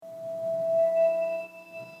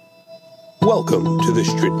Welcome to The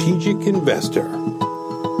Strategic Investor.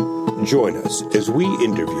 Join us as we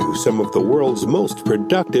interview some of the world's most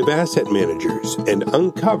productive asset managers and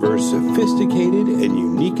uncover sophisticated and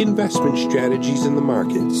unique investment strategies in the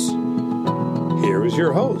markets. Here is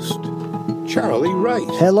your host, Charlie Wright.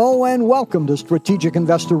 Hello and welcome to Strategic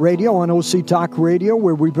Investor Radio on OC Talk Radio,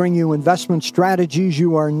 where we bring you investment strategies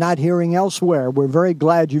you are not hearing elsewhere. We're very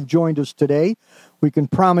glad you've joined us today. We can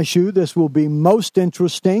promise you this will be most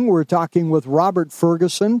interesting. We're talking with Robert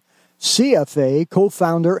Ferguson, CFA,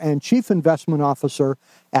 co-founder and chief investment officer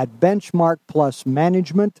at Benchmark Plus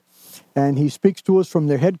Management. And he speaks to us from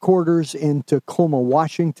their headquarters in Tacoma,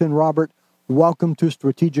 Washington. Robert, welcome to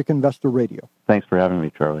Strategic Investor Radio. Thanks for having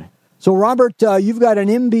me, Charlie. So, Robert, you've got an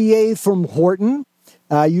MBA from Wharton.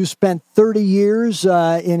 You spent 30 years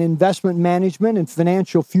in investment management and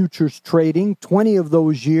financial futures trading, 20 of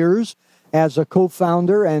those years as a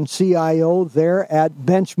co-founder and CIO there at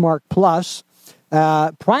Benchmark Plus.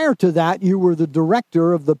 Prior to that, you were the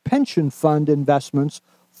director of the pension fund investments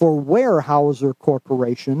for Weyerhaeuser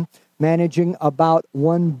Corporation, managing about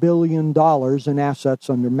 $1 billion in assets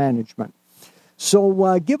under management.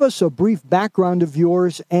 So give us a brief background of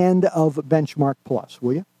yours and of Benchmark Plus,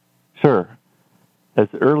 will you? Sure. As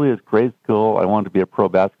early as grade school, I wanted to be a pro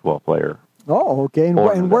basketball player. Oh, okay.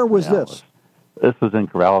 And where was this? This was in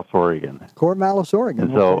Corvallis, Oregon. Corvallis, Oregon.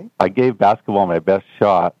 And so I gave basketball my best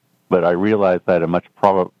shot, but I realized I had a much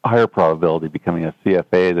higher probability of becoming a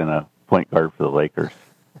CFA than a point guard for the Lakers.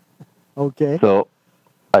 Okay. So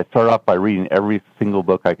I started off by reading every single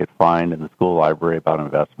book I could find in the school library about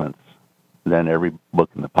investments, then every book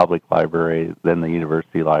in the public library, then the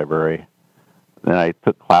university library. Then I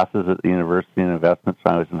took classes at the university in investments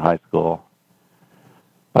when I was in high school.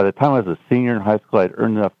 By the time I was a senior in high school, I'd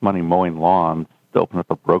earned enough money mowing lawns to open up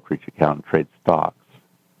a brokerage account and trade stocks.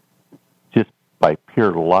 Just by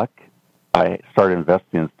pure luck, I started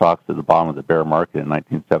investing in stocks at the bottom of the bear market in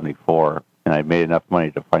 1974, and I made enough money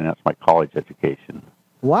to finance my college education.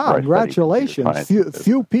 Wow, congratulations.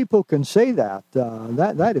 Few people can say that.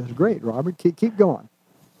 That is great, Robert. Keep going.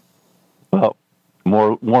 Well,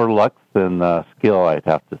 more luck than skill, I'd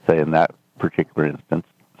have to say, in that particular instance.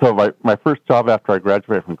 So my first job after I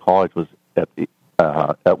graduated from college was at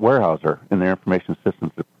Weyerhaeuser in their information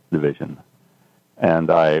systems division. And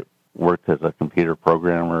I worked as a computer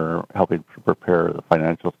programmer, helping to prepare the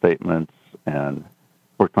financial statements, and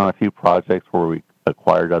worked on a few projects where we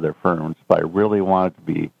acquired other firms. But I really wanted to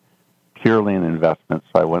be purely in investments,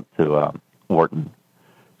 so I went to Wharton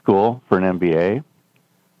School for an MBA.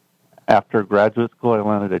 After graduate school, I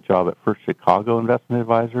landed a job at First Chicago Investment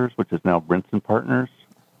Advisors, which is now Brinson Partners,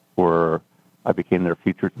 where I became their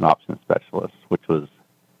futures and options specialist, which was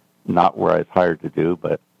not where I was hired to do,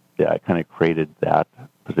 but yeah, I kind of created that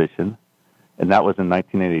position. And that was in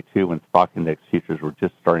 1982 when stock index futures were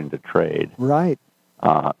just starting to trade. Right.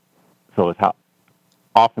 So it's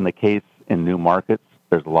often the case in new markets,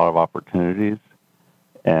 there's a lot of opportunities.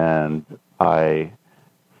 And I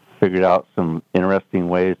figured out some interesting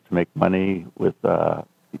ways to make money with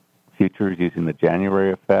futures using the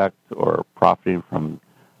January effect or profiting from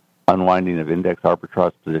unwinding of index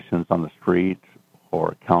arbitrage positions on the street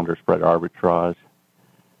or calendar spread arbitrage.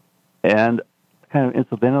 And kind of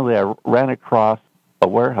incidentally, I ran across a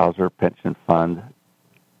Weyerhaeuser pension fund.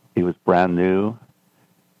 He was brand new,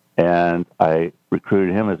 and I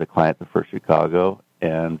recruited him as a client to First Chicago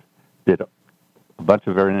and did a bunch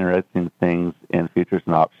of very interesting things in futures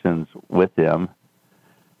and options with him.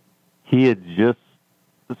 He had just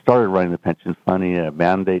started running the pension fund. He had a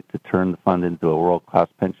mandate to turn the fund into a world-class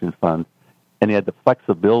pension fund, and he had the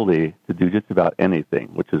flexibility to do just about anything,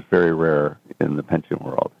 which is very rare in the pension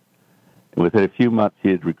world. And within a few months,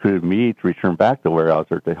 he had recruited me to return back to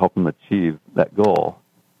Weyerhaeuser to help him achieve that goal.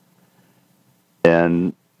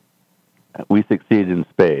 And we succeeded in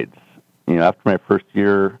spades. After my first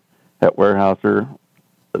year at Weyerhaeuser,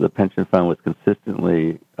 the pension fund was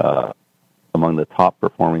consistently among the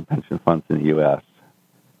top-performing pension funds in the U.S.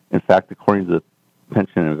 In fact, according to the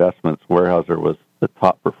Pension Investments, Weyerhaeuser was the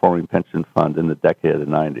top-performing pension fund in the decade of the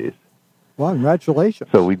 90s. Well, congratulations.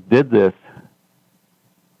 So we did this.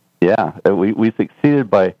 Yeah, we succeeded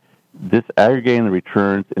by disaggregating the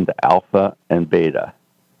returns into alpha and beta.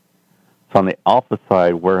 So on the alpha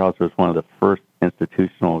side, Weyerhaeuser was one of the first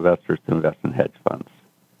institutional investors to invest in hedge funds,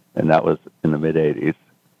 and that was in the mid-'80s.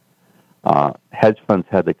 Hedge funds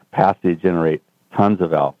had the capacity to generate tons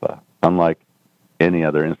of alpha, unlike any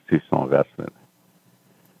other institutional investment.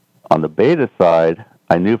 On the beta side,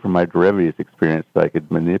 I knew from my derivatives experience that I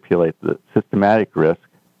could manipulate the systematic risk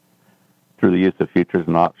through the use of futures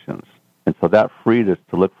and options. And so that freed us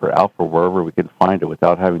to look for alpha wherever we could find it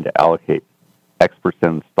without having to allocate X%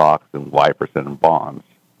 in stocks and Y% in bonds.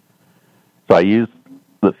 So I used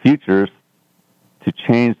the futures to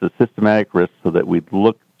change the systematic risk so that we'd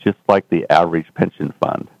look just like the average pension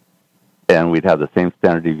fund. And we'd have the same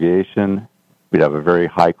standard deviation. We'd have a very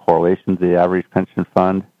high correlation to the average pension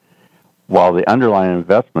fund, while the underlying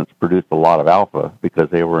investments produced a lot of alpha because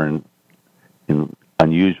they were in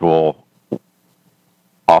unusual,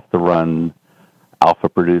 off-the-run,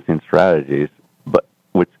 alpha-producing strategies,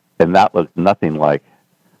 and that looked nothing like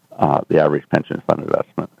the average pension fund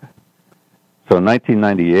investment. So in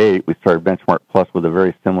 1998, we started Benchmark Plus with a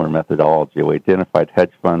very similar methodology. We identified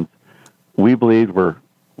hedge funds we believed were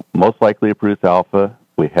most likely to produce alpha.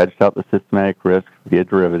 We hedged out the systematic risk via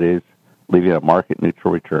derivatives, leaving a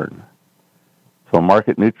market-neutral return. So a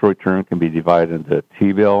market-neutral return can be divided into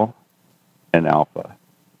T-bill and alpha.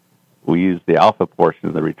 We use the alpha portion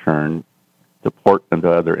of the return to port into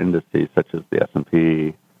other indices such as the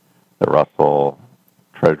S&P, the Russell,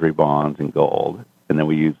 Treasury bonds, and gold. And then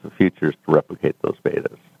we use the futures to replicate those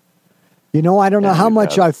betas. You know, I don't know how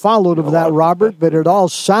much I followed of that, Robert, but it all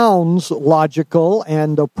sounds logical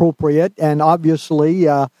and appropriate, and obviously,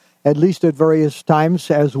 at least at various times,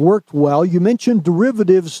 has worked well. You mentioned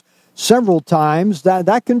derivatives several times.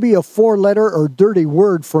 That can be a four-letter or dirty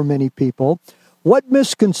word for many people. What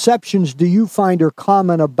misconceptions do you find are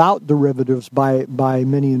common about derivatives by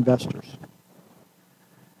many investors?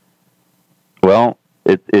 Well,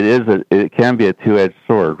 it can be a two-edged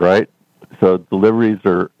sword, right? So deliveries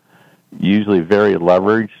are usually very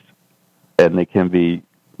leveraged, and they can be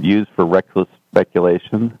used for reckless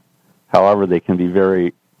speculation. However, they can be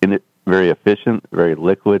very efficient, very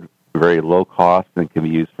liquid, very low cost, and can be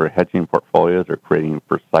used for hedging portfolios or creating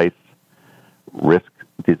precise risk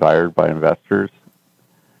desired by investors.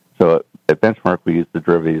 So at Benchmark, we use the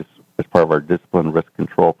derivatives as part of our disciplined risk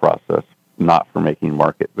control process, not for making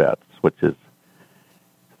market bets, which is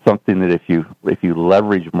something that if you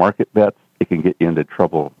leverage market bets, it can get you into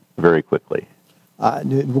trouble very quickly.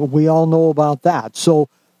 We all know about that.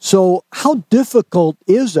 So how difficult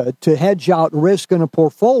is it to hedge out risk in a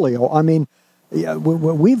portfolio? I mean,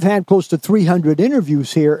 we've had close to 300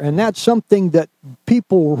 interviews here, and that's something that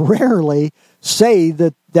people rarely say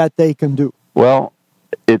that they can do. Well,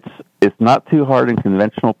 it's not too hard in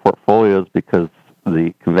conventional portfolios because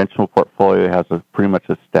the conventional portfolio has pretty much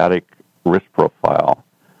a static risk profile.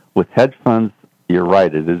 With hedge funds, you're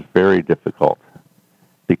right, it is very difficult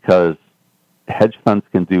because hedge funds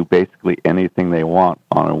can do basically anything they want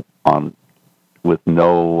with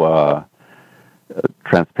no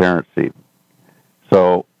transparency.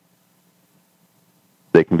 So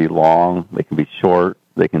they can be long, they can be short,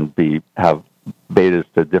 they can have betas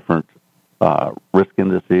to different risk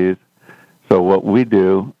indices. So what we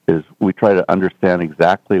do is we try to understand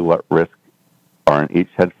exactly what risks are in each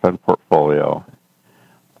hedge fund portfolio.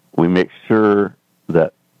 We make sure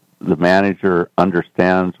that the manager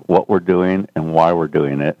understands what we're doing and why we're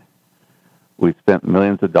doing it. We've spent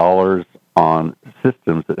millions of dollars on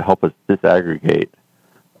systems that help us disaggregate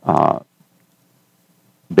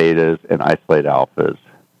betas and isolate alphas.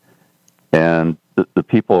 And the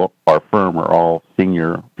people, our firm, are all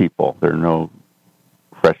senior people. There are no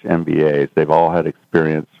fresh MBAs. They've all had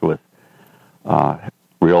experience with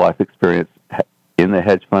real-life experience in the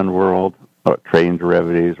hedge fund world, trading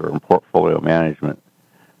derivatives, or in portfolio management.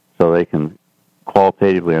 So they can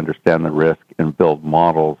qualitatively understand the risk and build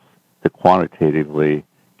models to quantitatively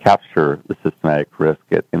capture the systematic risk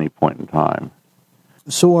at any point in time.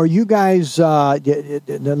 So are you guys,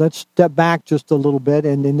 let's step back just a little bit,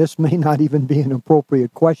 and this may not even be an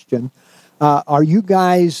appropriate question. Are you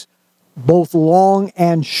guys both long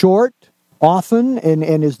and short often,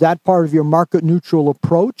 and is that part of your market-neutral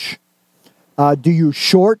approach? Do you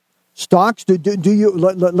short stocks? Do you?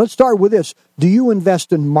 Let's start with this. Do you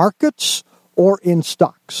invest in markets or in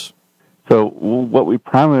stocks? So what we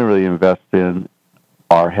primarily invest in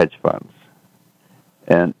are hedge funds.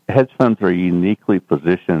 And hedge funds are uniquely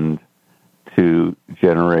positioned to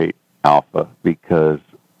generate alpha because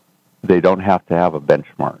they don't have to have a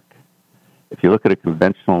benchmark. If you look at a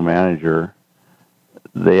conventional manager,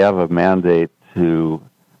 they have a mandate to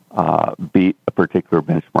beat a particular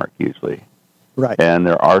benchmark usually. Right. And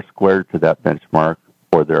their R squared to that benchmark,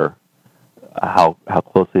 or their how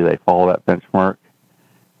closely they follow that benchmark,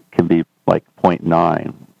 can be like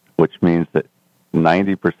 0.9, which means that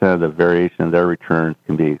 90% of the variation of their returns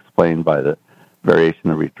can be explained by the variation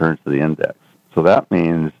of returns to the index. So that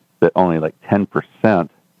means that only like 10%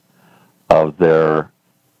 of their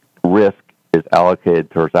risk is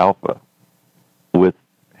allocated towards alpha. With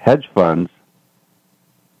hedge funds,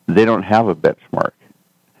 they don't have a benchmark.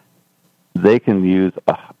 They can use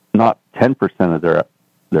not 10% of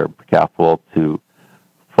their capital to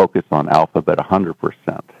focus on alpha, but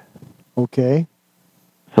 100%. Okay.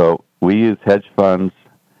 So we use hedge funds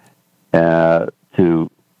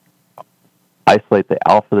to isolate the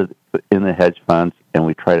alpha in the hedge funds, and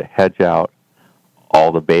we try to hedge out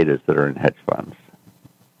all the betas that are in hedge funds.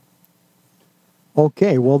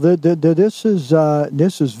 Okay, well, this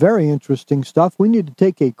is very interesting stuff. We need to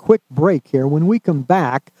take a quick break here. When we come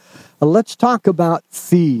back, let's talk about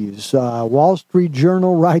fees. Wall Street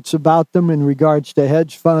Journal writes about them in regards to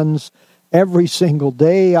hedge funds every single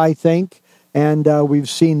day, I think. And we've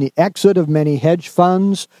seen the exit of many hedge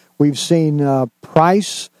funds. We've seen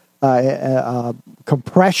price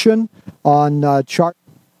compression on chart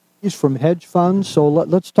from hedge funds. So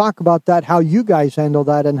let's talk about that, how you guys handle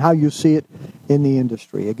that, and how you see it in the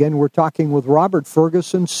industry. Again, we're talking with Robert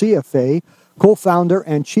Ferguson, CFA, co-founder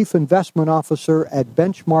and chief investment officer at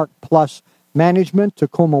Benchmark Plus Management,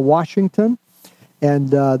 Tacoma, Washington.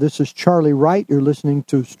 And this is Charlie Wright. You're listening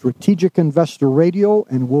to Strategic Investor Radio,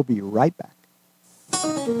 and we'll be right back.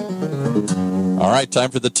 All right,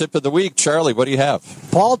 time for the tip of the week. Charlie, what do you have?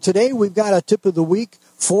 Paul, today we've got a tip of the week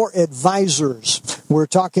for advisors. We're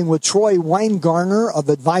talking with Troy Weingarner of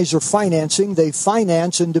Advisor Financing. They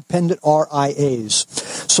finance independent RIAs.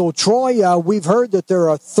 So, Troy, we've heard that there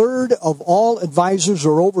are a third of all advisors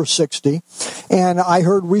are over 60. And I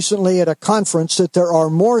heard recently at a conference that there are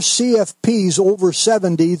more CFPs over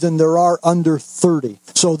 70 than there are under 30.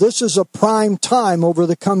 So this is a prime time over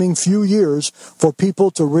the coming few years for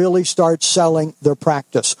people to really start selling their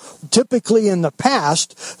practice. Typically in the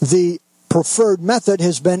past, the preferred method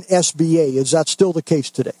has been SBA. Is that still the case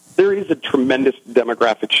today? There is a tremendous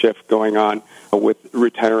demographic shift going on with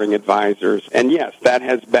retiring advisors. And yes, that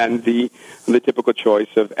has been the typical choice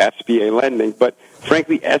of SBA lending. But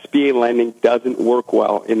frankly, SBA lending doesn't work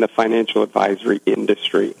well in the financial advisory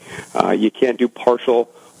industry. You can't do partial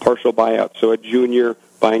buyout. So a junior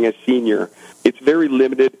buying a senior. It's very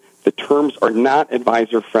limited. The terms are not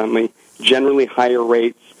advisor friendly, generally higher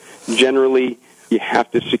rates, generally you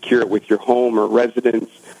have to secure it with your home or residence.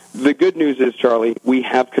 The good news is, Charlie, we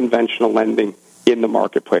have conventional lending in the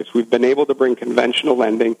marketplace. We've been able to bring conventional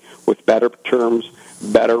lending with better terms,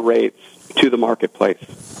 better rates to the marketplace.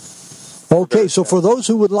 Okay, so for those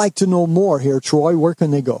who would like to know more here, Troy, where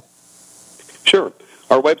can they go? Sure.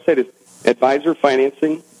 Our website is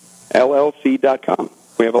advisorfinancingllc.com.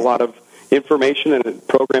 We have a lot of information and a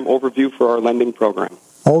program overview for our lending program.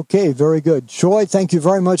 Okay, very good. Troy, thank you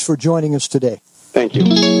very much for joining us today. Thank you.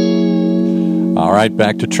 All right,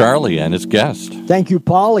 back to Charlie and his guest. Thank you,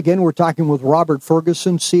 Paul. Again, we're talking with Robert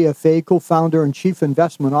Ferguson, CFA, co-founder and chief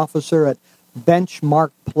investment officer at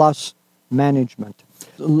Benchmark Plus Management.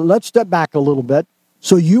 Let's step back a little bit.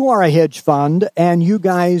 So you are a hedge fund, and you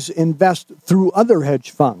guys invest through other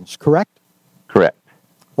hedge funds, correct? Correct.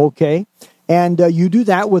 Okay. And you do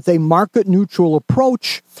that with a market-neutral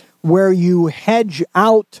approach where you hedge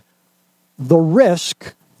out the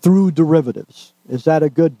risk through derivatives. Is that a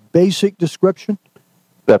good basic description?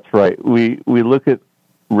 That's right. We look at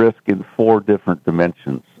risk in 4 different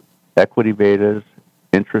dimensions: equity betas,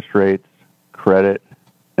 interest rates, credit,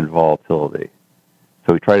 and volatility.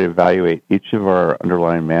 So we try to evaluate each of our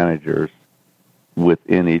underlying managers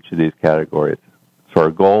within each of these categories. So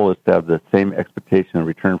our goal is to have the same expectation of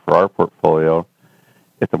return for our portfolio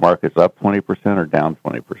if the market's up 20% or down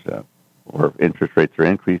 20%, or if interest rates are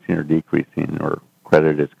increasing or decreasing, or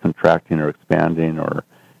credit is contracting or expanding, or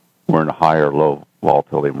we're in a high or low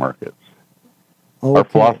volatility markets. Okay. Our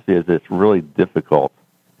philosophy is it's really difficult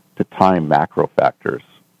to time macro factors.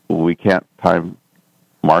 We can't time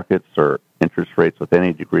markets or interest rates with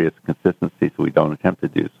any degree of consistency, so we don't attempt to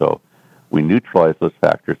do so. We neutralize those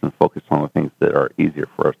factors and focus on the things that are easier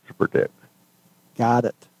for us to predict. Got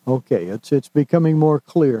it. Okay, it's becoming more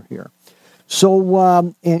clear here.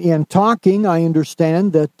 So in talking, I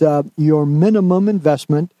understand that your minimum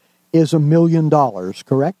investment is $1 million,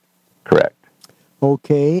 correct? Correct.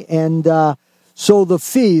 Okay, and so the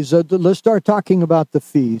fees, let's start talking about the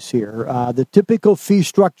fees here. The typical fee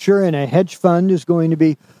structure in a hedge fund is going to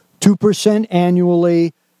be 2%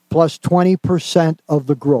 annually plus 20% of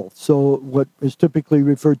the growth, so what is typically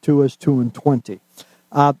referred to as 2 and 20.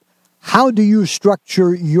 How do you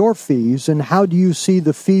structure your fees, and how do you see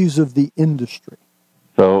the fees of the industry?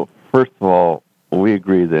 So, first of all, we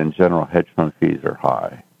agree that in general hedge fund fees are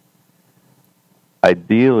high.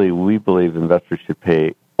 Ideally, we believe investors should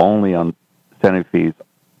pay only on incentive fees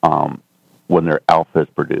when their alpha is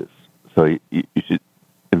produced. So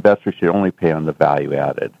investors should only pay on the value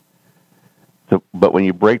added. So, but when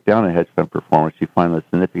you break down a hedge fund performance, you find that a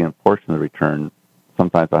significant portion of the return,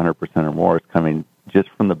 sometimes 100% or more, is coming just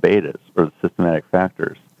from the betas or the systematic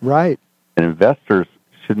factors. Right. And investors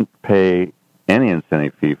shouldn't pay any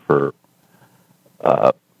incentive fee for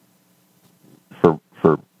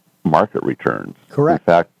market returns. Correct. In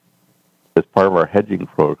fact, as part of our hedging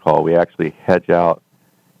protocol, we actually hedge out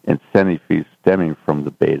incentive fees stemming from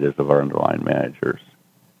the betas of our underlying managers.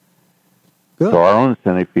 Good. So our own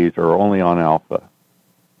incentive fees are only on alpha.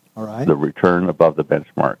 All right. The return above the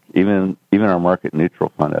benchmark. Even our market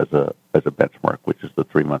neutral fund as a benchmark, which is the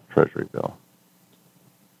 3-month Treasury bill.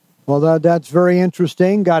 Well, that's very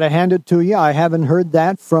interesting. Got to hand it to you. I haven't heard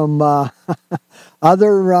that from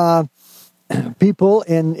other people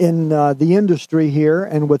in the industry here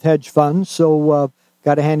and with hedge funds. So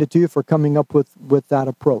got to hand it to you for coming up with that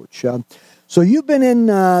approach. So you've been in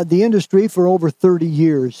the industry for over 30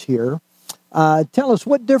 years here. Tell us,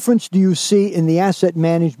 what difference do you see in the asset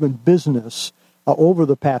management business over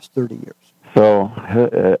the past 30 years? So,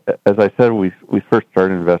 as I said, I first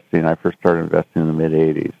started investing in the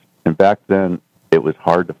mid-'80s. And back then, it was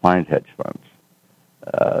hard to find hedge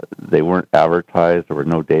funds. They weren't advertised. There were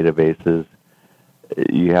no databases.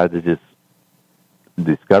 You had to just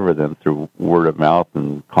discover them through word of mouth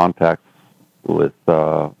and contacts with,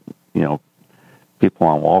 people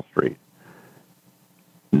on Wall Street.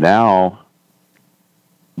 Now,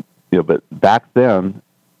 but back then,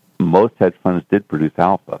 most hedge funds did produce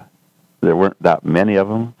alpha. There weren't that many of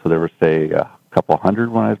them, so there were, say, a couple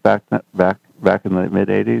hundred when I was back in the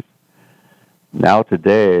mid-'80s. Now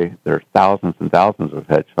today, there are thousands and thousands of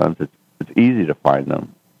hedge funds. It's easy to find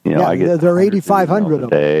them. I get there are 8,500 of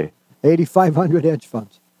them. 8,500 hedge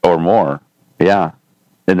funds or more. Yeah,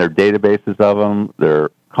 and there are databases of them. There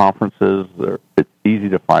are conferences. It's easy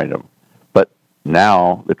to find them. But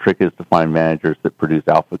now the trick is to find managers that produce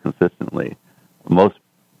alpha consistently. Most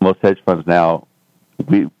hedge funds now,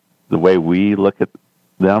 the way we look at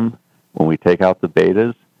them, when we take out the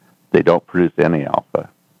betas, they don't produce any alpha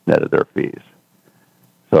net of their fees.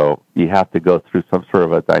 So you have to go through some sort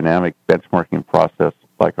of a dynamic benchmarking process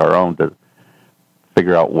like our own to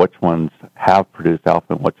figure out which ones have produced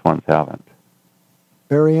alpha and which ones haven't.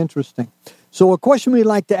 Very interesting. So a question we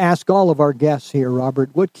like to ask all of our guests here, Robert,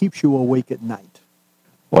 what keeps you awake at night?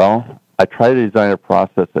 Well, I try to design a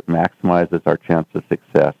process that maximizes our chance of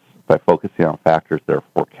success by focusing on factors that are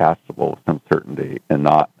forecastable with some certainty and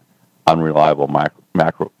not unreliable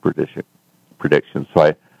macro predictions. So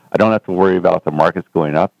I don't have to worry about the markets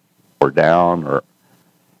going up or down or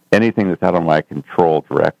anything that's out of my control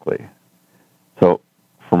directly. So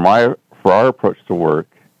for our approach to work,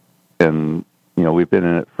 and we've been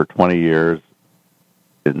in it for 20 years,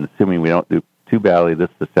 and assuming we don't do too badly this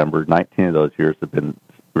December, 19 of those years have been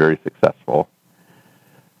very successful.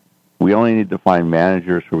 We only need to find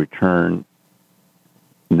managers who return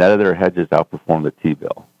net of their hedges outperform the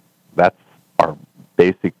T-bill. That's our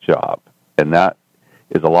basic job, and that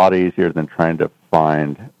is a lot easier than trying to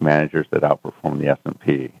find managers that outperform the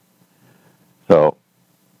S&P. So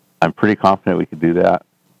I'm pretty confident we could do that.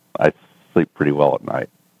 I sleep pretty well at night.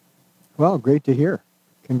 Well, great to hear.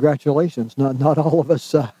 Congratulations. Not all of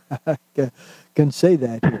us can say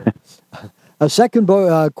that here. A second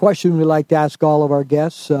question we like to ask all of our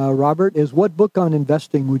guests, Robert, is what book on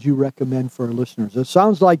investing would you recommend for our listeners? It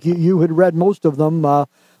sounds like you had read most of them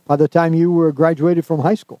by the time you were graduated from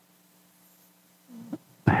high school.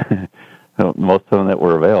 Most of them that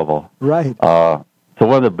were available. Right. So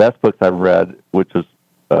one of the best books I've read, which was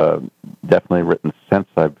definitely written since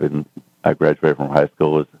I graduated from high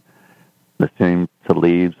school, was Nassim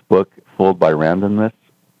Taleb's book, Fooled by Randomness.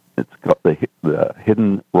 It's called the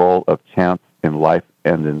Hidden Role of Chance in Life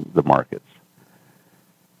and in the Markets.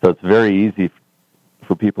 So it's very easy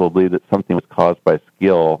for people to believe that something was caused by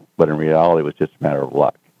skill, but in reality it was just a matter of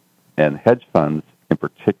luck. And hedge funds in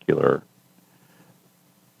particular,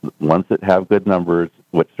 ones that have good numbers,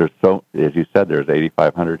 which there's as you said, there's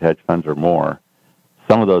 8,500 hedge funds or more,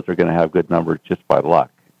 some of those are going to have good numbers just by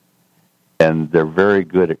luck. And they're very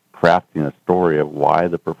good at crafting a story of why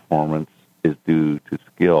the performance is due to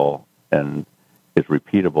skill and is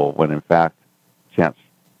repeatable when, in fact, chance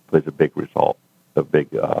plays a big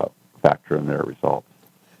factor in their results.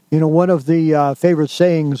 One of the favorite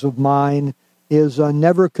sayings of mine is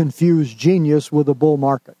never confuse genius with a bull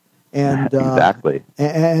market. And exactly.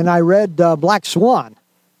 And I read Black Swan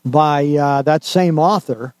by that same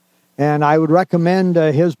author, and I would recommend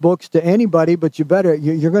his books to anybody. But you're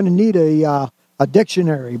going to need a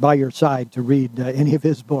dictionary by your side to read any of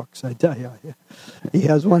his books. I tell you, he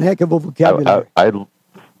has one heck of a vocabulary.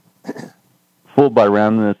 Fooled by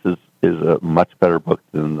Randomness is a much better book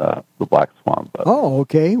than the Black Swan book. Oh,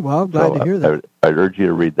 okay. Well, glad to hear that. I'd urge you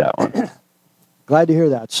to read that one. Glad to hear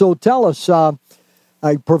that. So tell us.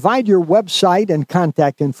 Provide your website and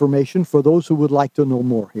contact information for those who would like to know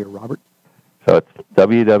more here, Robert. So it's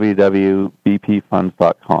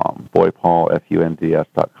www.bpfunds.com,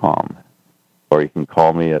 boypaul.funds.com. Or you can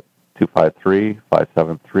call me at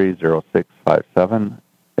 253-573-0657,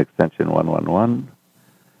 extension 111.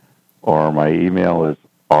 Or my email is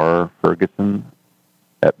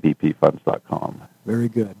rferguson@bpfunds.com. Very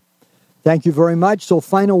good. Thank you very much. So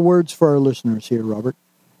final words for our listeners here, Robert.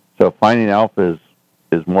 So finding alpha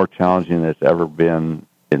is more challenging than it's ever been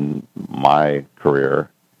in my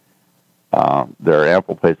career. There are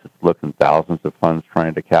ample places to look in thousands of funds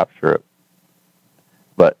trying to capture it.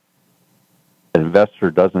 But an investor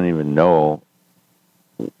doesn't even know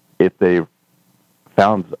if they've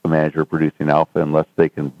found a manager producing alpha unless they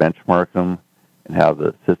can benchmark them and have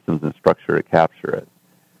the systems and structure to capture it.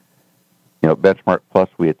 Benchmark Plus,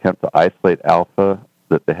 we attempt to isolate alpha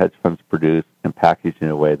that the hedge funds produce and package in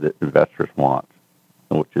a way that investors want,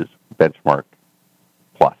 which is Benchmark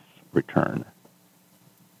Plus return.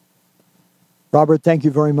 Robert, thank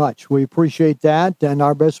you very much. We appreciate that, and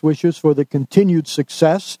our best wishes for the continued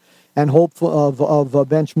success and hope of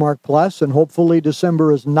Benchmark Plus, and hopefully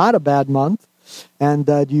December is not a bad month, and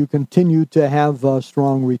that you continue to have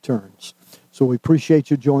strong returns. So we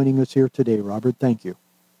appreciate you joining us here today, Robert. Thank you.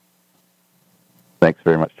 Thanks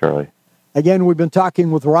very much, Charlie. Again, we've been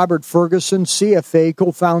talking with Robert Ferguson, CFA,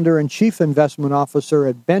 co-founder and chief investment officer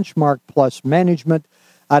at Benchmark Plus Management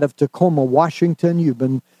out of Tacoma, Washington. You've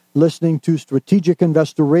been listening to Strategic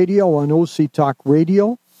Investor Radio on OC Talk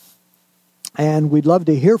Radio. And we'd love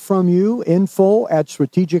to hear from you,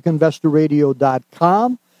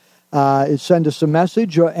 info@strategicinvestorradio.com. Send us a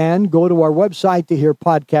message and go to our website to hear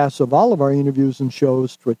podcasts of all of our interviews and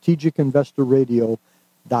shows,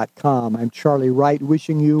 strategicinvestorradio.com. I'm Charlie Wright,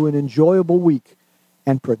 wishing you an enjoyable week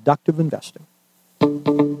and productive investing.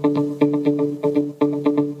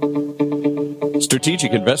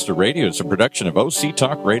 Strategic Investor Radio is a production of OC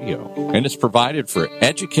Talk Radio and is provided for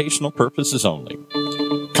educational purposes only.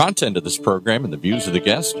 Content of this program and the views of the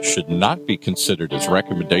guests should not be considered as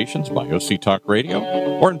recommendations by OC Talk Radio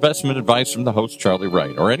or investment advice from the host, Charlie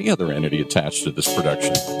Wright, or any other entity attached to this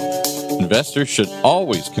production. Investors should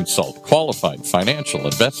always consult qualified financial,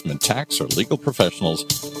 investment, tax, or legal professionals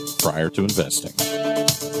prior to investing.